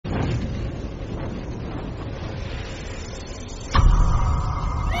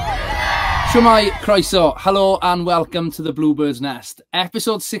Shwmai, croeso, hello and welcome to the Bluebirds Nest,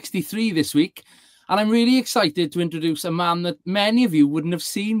 episode 63 this week. And I'm really excited to introduce a man that many of you wouldn't have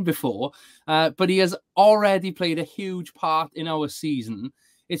seen before, but he has already played a huge part in our season.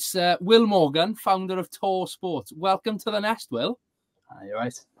 It's Will Morgan, founder of Tor Sports. Welcome to the Nest, Will. You're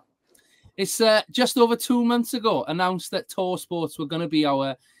right. It's just over 2 months ago announced that Tor Sports were going to be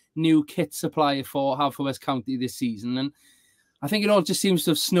our new kit supplier for Haverfordwest County this season. And I think it all just seems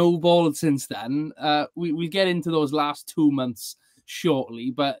to have snowballed since then. We'll get into those last 2 months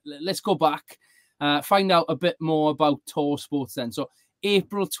shortly, but let's go back, find out a bit more about Tor Sports then. So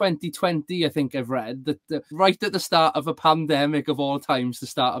April 2020, I think I've read, that right at the start of a pandemic of all times to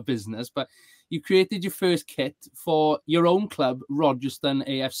start a business, but you created your first kit for your own club, Rogerston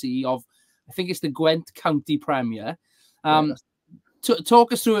AFC, of, I think it's the Gwent County Premier.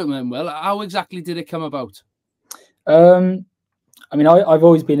 Talk us through it, Will. How exactly did it come about? I mean, I've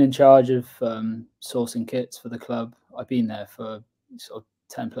always been in charge of sourcing kits for the club. I've been there for sort of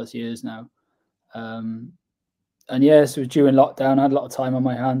 10 plus years now. And yeah, so during lockdown, I had a lot of time on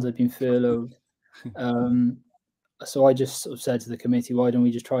my hands. I'd been furloughed. So I just sort of said to the committee, why don't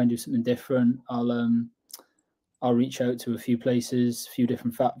we just try and do something different? I'll reach out to a few places, a few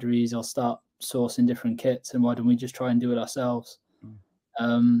different factories. I'll start sourcing different kits, and why don't we just try and do it ourselves?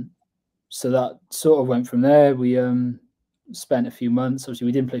 So that sort of went from there. We spent a few months. Obviously,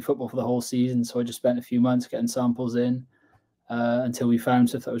 we didn't play football for the whole season, so I just spent a few months getting samples in until we found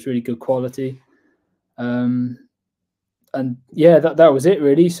stuff that was really good quality. And yeah, that was it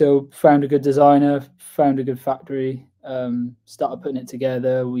really. So found a good designer, found a good factory, started putting it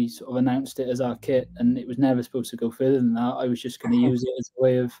together. We sort of announced it as our kit, and it was never supposed to go further than that. I was just going to use it as a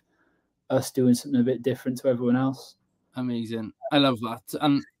way of us doing something a bit different to everyone else. Amazing. I love that.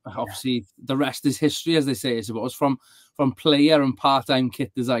 And obviously the rest is history, as they say, I suppose, from player and part-time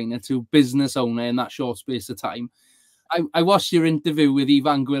kit designer to business owner in that short space of time. I watched your interview with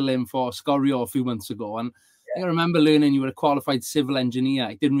Ivan Gwilym for Sgorio a few months ago, and I remember learning you were a qualified civil engineer.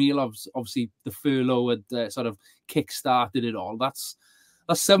 I didn't realise, obviously, the furlough had sort of kick-started it all. That's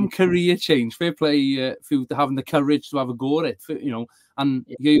some career change. Fair play for having the courage to have a go at it, you know, and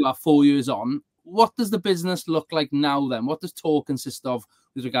here you are 4 years on. What does the business look like now then? What does Tor consist of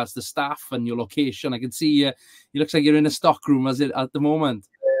with regards to staff and your location? I can see it looks like you're in a stock room at the moment.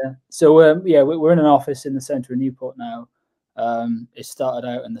 Yeah. So yeah, we're in an office in the centre of Newport now. It started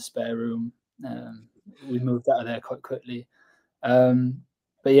out in the spare room. We moved out of there quite quickly.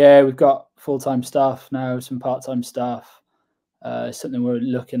 But yeah, we've got full-time staff now, some part-time staff. It's something we're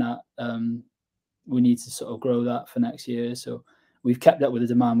looking at. We need to sort of grow that for next year. So we've kept up with the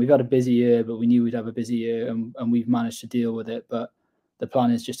demand. We've had a busy year, but we knew we'd have a busy year, and we've managed to deal with it. But the plan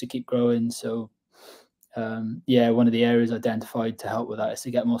is just to keep growing. So yeah, one of the areas identified to help with that is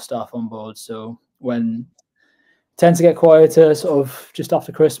to get more staff on board. So when it tends to get quieter, sort of just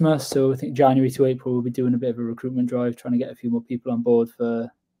after Christmas. So I think January to April, we'll be doing a bit of a recruitment drive, trying to get a few more people on board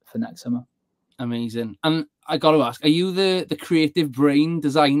for next summer. Amazing. And I got to ask, are you the creative brain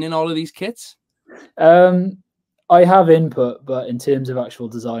designing all of these kits? I have input, but in terms of actual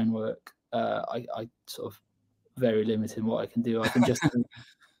design work, I sort of very limited in what I can do. I can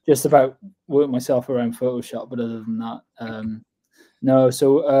just about work myself around Photoshop, but other than that, no.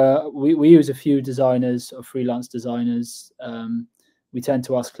 So we use a few designers or freelance designers. We tend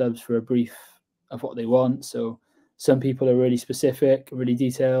to ask clubs for a brief of what they want. So some people are really specific, really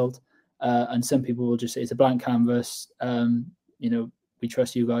detailed, and some people will just say it's a blank canvas. You know, we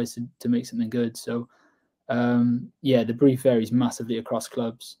trust you guys to make something good. So yeah, the brief varies massively across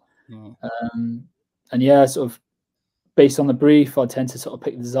clubs. And yeah, sort of based on the brief, I tend to sort of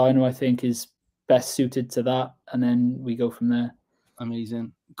pick the designer I think is best suited to that, and then we go from there.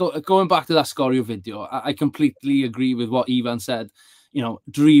 Amazing. Going back to that Sgorio video, I completely agree with what Ivan said. You know,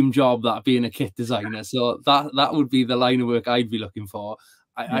 dream job that, being a kit designer. So that would be the line of work I'd be looking for.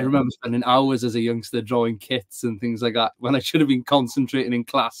 I remember spending hours as a youngster drawing kits and things like that when I should have been concentrating in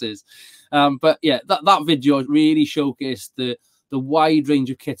classes. But yeah, that video really showcased the wide range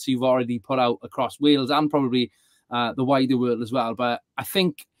of kits you've already put out across Wales and probably the wider world as well. But I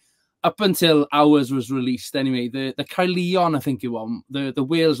think up until ours was released anyway, the Caerleon, I think it was, the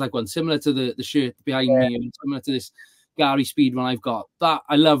Wales like one, similar to the shirt behind me, and similar to this Gary Speed one I've got. That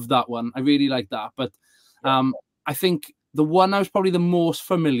I love that one. I really like that. But I think the one I was probably the most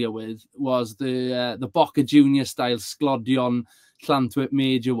familiar with was the Boca Junior style Sglodion Llantwit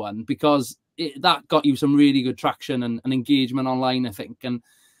Major one, because that got you some really good traction and engagement online, I think. And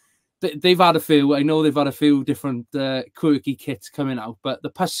they've had a few. I know they've had a few different quirky kits coming out, but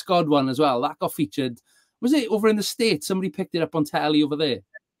the Pysgod one as well, that got featured. Was it over in the States? Somebody picked it up on telly over there.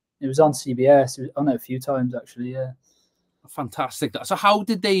 It was on CBS. It was on it a few times actually. Yeah. Fantastic. So how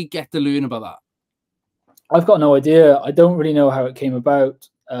did they get to learn about that? I've got no idea. I don't really know how it came about.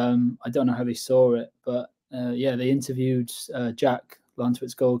 I don't know how they saw it, but yeah, they interviewed Jack,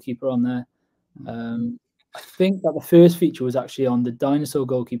 Lantwit's goalkeeper, on there. I think that the first feature was actually on the dinosaur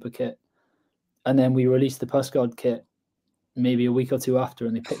goalkeeper kit, and then we released the Pusgod kit maybe a week or two after,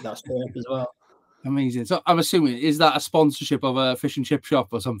 and they picked that straight up as well. Amazing. So I'm assuming, is that a sponsorship of a fish and chip shop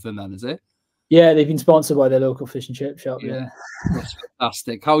or something then, is it? Yeah, they've been sponsored by their local fish and chip shop. Yeah. That's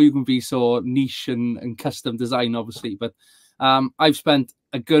fantastic. How you can be so niche and custom design, obviously. But I've spent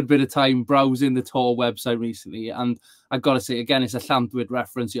a good bit of time browsing the Tor website recently, and I've got to say, again, it's a Llantwit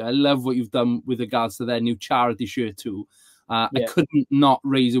reference. I love what you've done with regards to their new charity shirt too. I couldn't not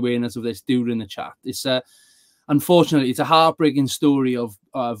raise awareness of this during the chat. It's unfortunately, it's a heartbreaking story of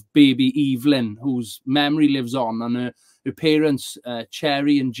baby Evelyn, whose memory lives on, and her parents,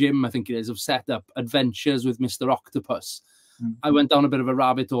 Cherry and Jim, I think it is, have set up adventures with Mr. Octopus. I went down a bit of a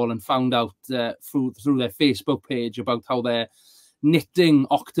rabbit hole and found out through their Facebook page about how they're knitting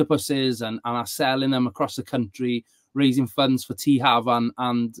octopuses and are selling them across the country, raising funds for T Havan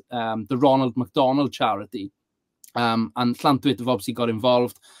and the Ronald McDonald charity. And Llantwit have obviously got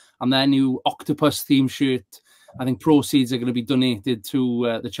involved, and their new octopus theme shirt, I think proceeds are going to be donated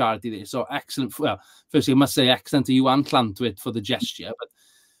to the charity there. So excellent. Well, firstly, I must say excellent to you and Llantwit for the gesture, but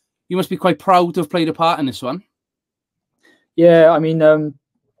you must be quite proud to have played a part in this one. Yeah, I mean,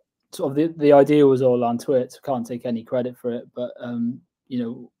 sort of the idea was all Llantwit. Can't take any credit for it, but you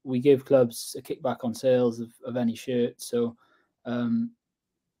know, we give clubs a kickback on sales of any shirt. So,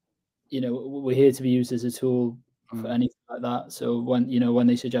 you know, we're here to be used as a tool for anything like that. So when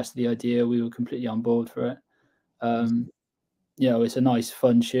they suggested the idea, we were completely on board for it. You know, it's a nice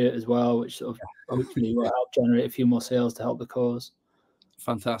fun shirt as well, which sort of hopefully will help generate a few more sales to help the cause.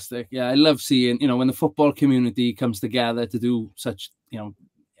 Fantastic. Yeah, I love seeing, you know, when the football community comes together to do such, you know,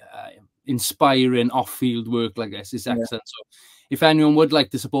 inspiring off-field work like this. It's excellent. So if anyone would like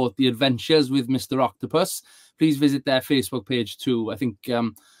to support the adventures with Mr. Octopus, please visit their Facebook page too. I think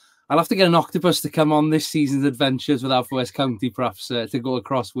I'll have to get an octopus to come on this season's adventures with Haverfordwest County, perhaps, to go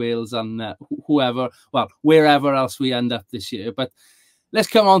across Wales and wherever else we end up this year. But let's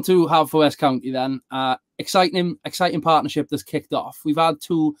come on to Haverfordwest County then. Exciting partnership that's kicked off. We've had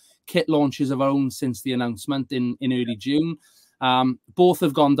 2 kit launches of our own since the announcement in early June. Both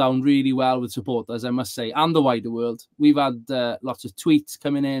have gone down really well with supporters, I must say, and the wider world. We've had lots of tweets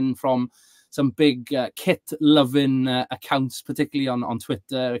coming in from some big kit-loving accounts, particularly on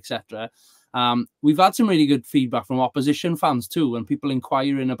Twitter, etc. We've had some really good feedback from opposition fans too, and people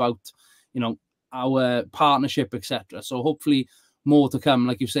inquiring about, you know, our partnership, etc. So hopefully more to come,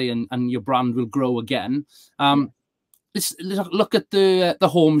 like you say, and your brand will grow again. Let's look at the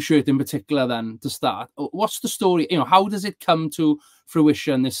home shirt in particular then to start. What's the story? You know, how does it come to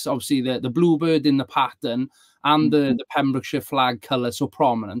fruition? This obviously the bluebird in the pattern and the Pembrokeshire flag colour so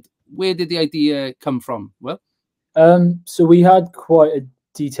prominent. Where did the idea come from? Well, so we had quite a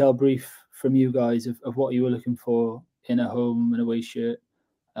detailed brief from you guys of what you were looking for in a home and away shirt.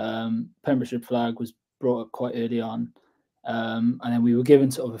 Pembrokeshire flag was brought up quite early on, and then we were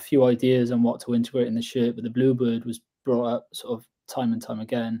given sort of a few ideas on what to integrate in the shirt, but the bluebird was brought up sort of time and time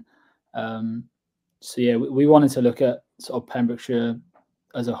again. So yeah, we wanted to look at sort of Pembrokeshire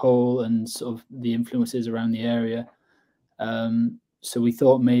as a whole and sort of the influences around the area. So we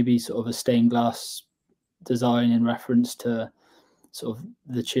thought maybe sort of a stained glass design in reference to sort of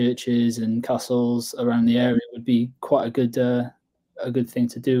the churches and castles around the area would be quite a good thing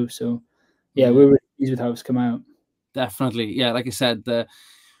to do. So yeah, we're really pleased with how it's come out. Definitely, yeah. Like I said,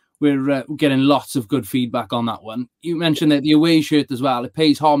 we're getting lots of good feedback on that one. You mentioned that the away shirt as well. It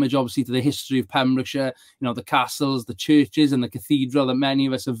pays homage, obviously, to the history of Pembrokeshire, you know, the castles, the churches and the cathedral that many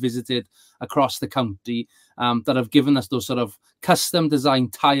of us have visited across the county, that have given us those sort of custom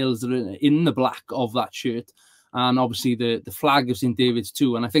designed tiles that are in the black of that shirt. And obviously the flag of St. David's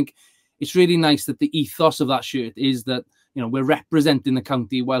too. And I think it's really nice that the ethos of that shirt is that, you know, we're representing the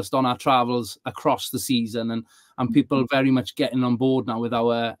county whilst on our travels across the season, and people very much getting on board now with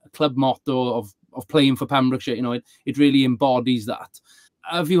our club motto of playing for Pembrokeshire. You know, it really embodies that.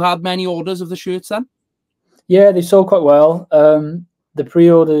 Have you had many orders of the shirts then? Yeah, they sold quite well. The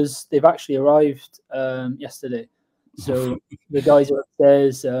pre-orders, they've actually arrived yesterday. So the guys are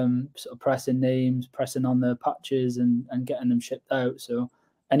upstairs sort of pressing names, pressing on the patches and getting them shipped out. So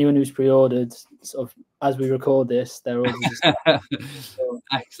anyone who's pre-ordered, sort of as we record this, their orders are so.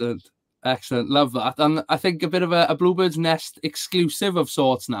 Excellent. Love that. And I think a bit of a Bluebirds Nest exclusive of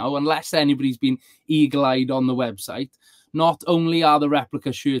sorts now, unless anybody's been eagle-eyed on the website. not only are the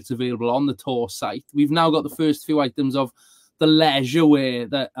replica shirts available on the Tor site, we've now got the first few items of the leisure wear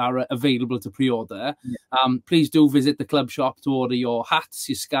that are available to pre-order. Yeah. Please do visit the club shop to order your hats,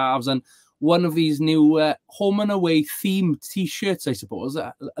 your scarves, and one of these new home and away themed t-shirts, I suppose.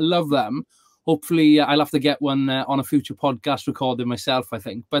 I love them. Hopefully, I'll have to get one on a future podcast recording myself, I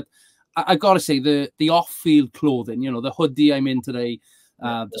think. But I got to say, the off-field clothing, you know, the hoodie I'm in today,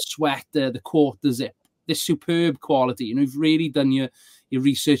 the sweater, the quarter zip, this superb quality. You know, you've really done your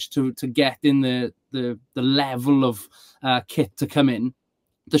research to get in the level of kit to come in.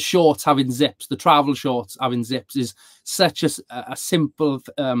 The shorts having zips, the travel shorts having zips is such a simple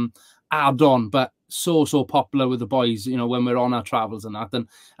add-on, but so popular with the boys, you know, when we're on our travels and that. And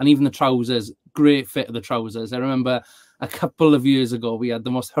even the trousers, great fit of the trousers. I remember a couple of years ago, we had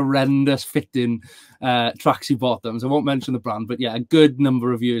the most horrendous fitting tracksuit bottoms. I won't mention the brand, but yeah, a good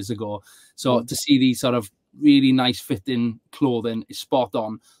number of years ago. So to see these sort of really nice fitting clothing is spot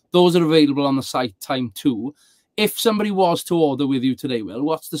on. Those are available on the site time too. If somebody was to order with you today, Will,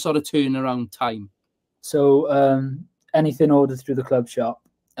 what's the sort of turnaround time? So anything ordered through the club shop,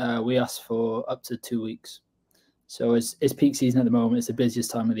 we ask for up to 2 weeks. So it's peak season at the moment. It's the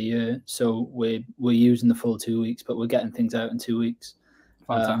busiest time of the year. So we're using the full 2 weeks, but we're getting things out in 2 weeks.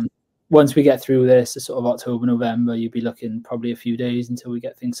 Once we get through this, the sort of October, November, you'd be looking probably a few days until we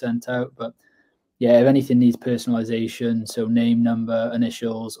get things sent out. But yeah, if anything needs personalization, so name, number,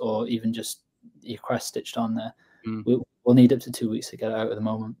 initials, or even just your crest stitched on there, we'll need up to 2 weeks to get it out at the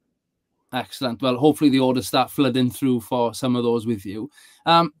moment. Excellent. Well, hopefully the orders start flooding through for some of those with you.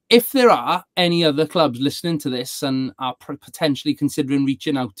 If there are any other clubs listening to this and are potentially considering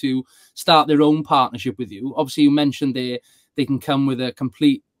reaching out to start their own partnership with you, obviously you mentioned they can come with a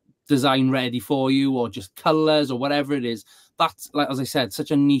complete design ready for you, or just colours or whatever it is. That's, like as I said,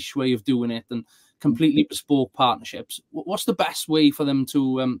 such a niche way of doing it and completely bespoke partnerships. What's the best way for them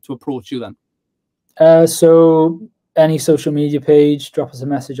to approach you then? So any social media page, drop us a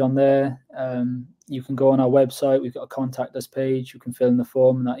message on there. You can go on our website. We've got a contact us page. You can fill in the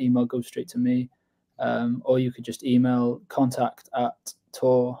form and that email goes straight to me. Or you could just email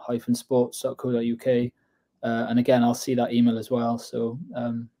contact@tor-sports.co.uk. And again, I'll see that email as well. So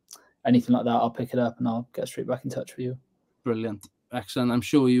anything like that, I'll pick it up and I'll get straight back in touch with you. Brilliant. Excellent. I'm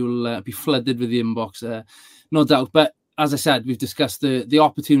sure you'll be flooded with the inbox, no doubt. But as I said, we've discussed the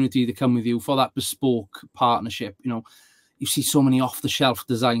opportunity to come with you for that bespoke partnership. You know, you see so many off-the-shelf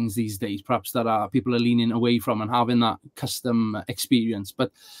designs these days, perhaps that people are leaning away from and having that custom experience.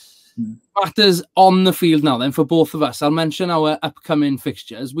 But matters on the field now then for both of us. I'll mention our upcoming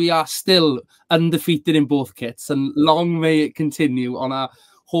fixtures. We are still undefeated in both kits, and long may it continue on our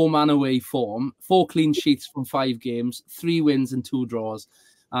home and away form. 4 clean sheets from 5 games, 3 wins and 2 draws.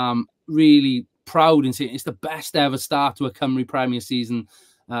 Really proud in saying it's the best ever start to a Cymru Premier season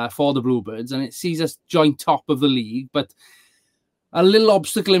for the Bluebirds, and it sees us joint top of the league. But a little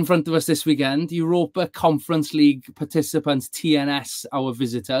obstacle in front of us this weekend. Europa Conference League participants, TNS, our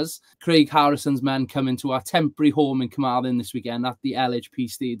visitors. Craig Harrison's men come into our temporary home in Carmarthen this weekend at the LHP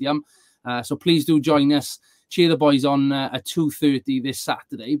Stadium. So please do join us. Cheer the boys on at 2:30 this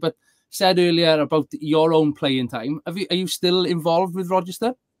Saturday. But said earlier about your own playing time. Are you still involved with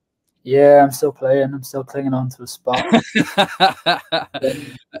Rochester? Yeah, I'm still playing. I'm still clinging on to a spot.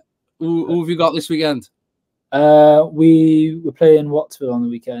 Who have you got this weekend? We were playing Wattsville on the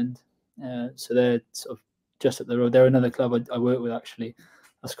weekend. So they're sort of just up the road. They're another club I work with, actually.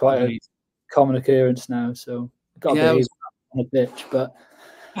 That's quite a common occurrence now. So I've got to be on the pitch. But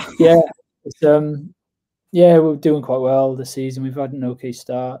yeah, it's we're doing quite well this season. We've had an okay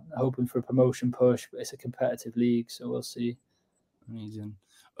start, hoping for a promotion push, but it's a competitive league, so we'll see. Amazing.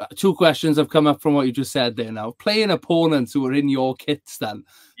 2 questions have come up from what you just said there now. Playing opponents who are in your kits then,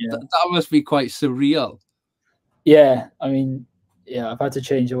 that must be quite surreal. Yeah, I mean, I've had to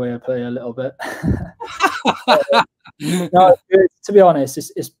change the way I play a little bit. No, to be honest,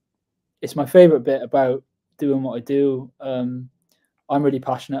 it's my favourite bit about doing what I do. I'm really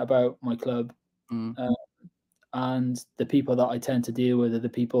passionate about my club. And the people that I tend to deal with are the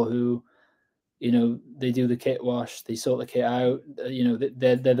people who, you know, they do the kit wash, they sort the kit out, you know,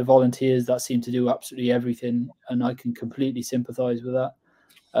 they're the volunteers that seem to do absolutely everything, and I can completely sympathise with that.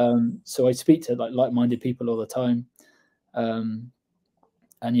 So I speak to like-minded people all the time, and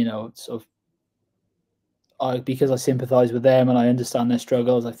you know, sort of, because I sympathise with them and I understand their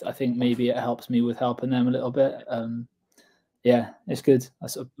struggles, I think maybe it helps me with helping them a little bit. Yeah, it's good. I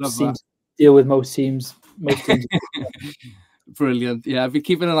sort of seem to deal with most teams. Brilliant. Yeah, I've been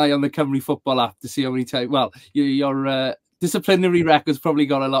keeping an eye on the Cymru football app to see how many times. Well, your disciplinary record's probably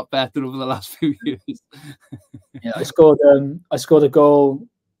got a lot better over the last few years. Yeah, I scored a goal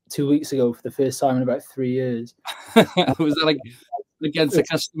 2 weeks ago for the first time in about 3 years. Was that like against the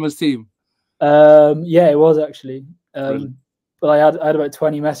customers team? Yeah, it was actually. Brilliant. But I had about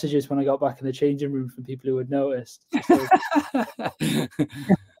 20 messages when I got back in the changing room from people who had noticed.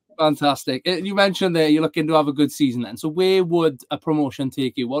 Fantastic. You mentioned there you're looking to have a good season then. So where would a promotion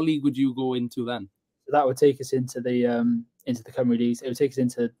take you? What league would you go into then? That would take us into the Cymru Leagues. It would take us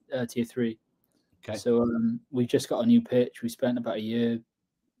into Tier 3. Okay. So we've just got a new pitch. We spent about a year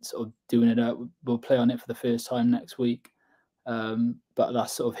sort of doing it out. We'll play on it for the first time next week. But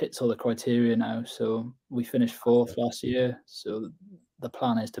that sort of hits all the criteria now. So we finished 4th last year. So the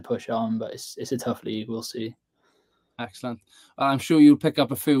plan is to push on, but it's a tough league. We'll see. Excellent. I'm sure you'll pick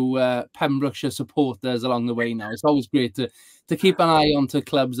up a few Pembrokeshire supporters along the way now. It's always great to keep an eye on to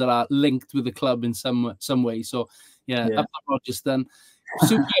clubs that are linked with the club in some way. So yeah. Up the Rogers then.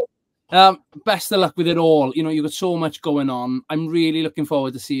 Super. Best of luck with it all. You know, you've got so much going on. I'm really looking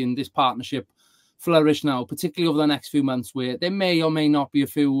forward to seeing this partnership flourish now, particularly over the next few months, where there may or may not be a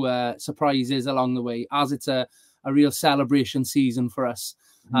few surprises along the way, as it's a real celebration season for us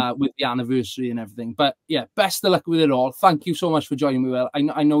with the anniversary and everything. But yeah, best of luck with it all. Thank you so much for joining me, Will.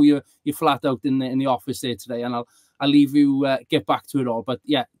 I know you're flat out in the office there today, and I'll leave you get back to it all. But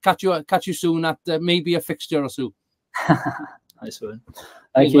yeah, catch you soon at maybe a fixture or so. Nice one.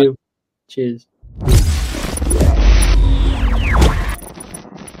 Thank you. Cheers.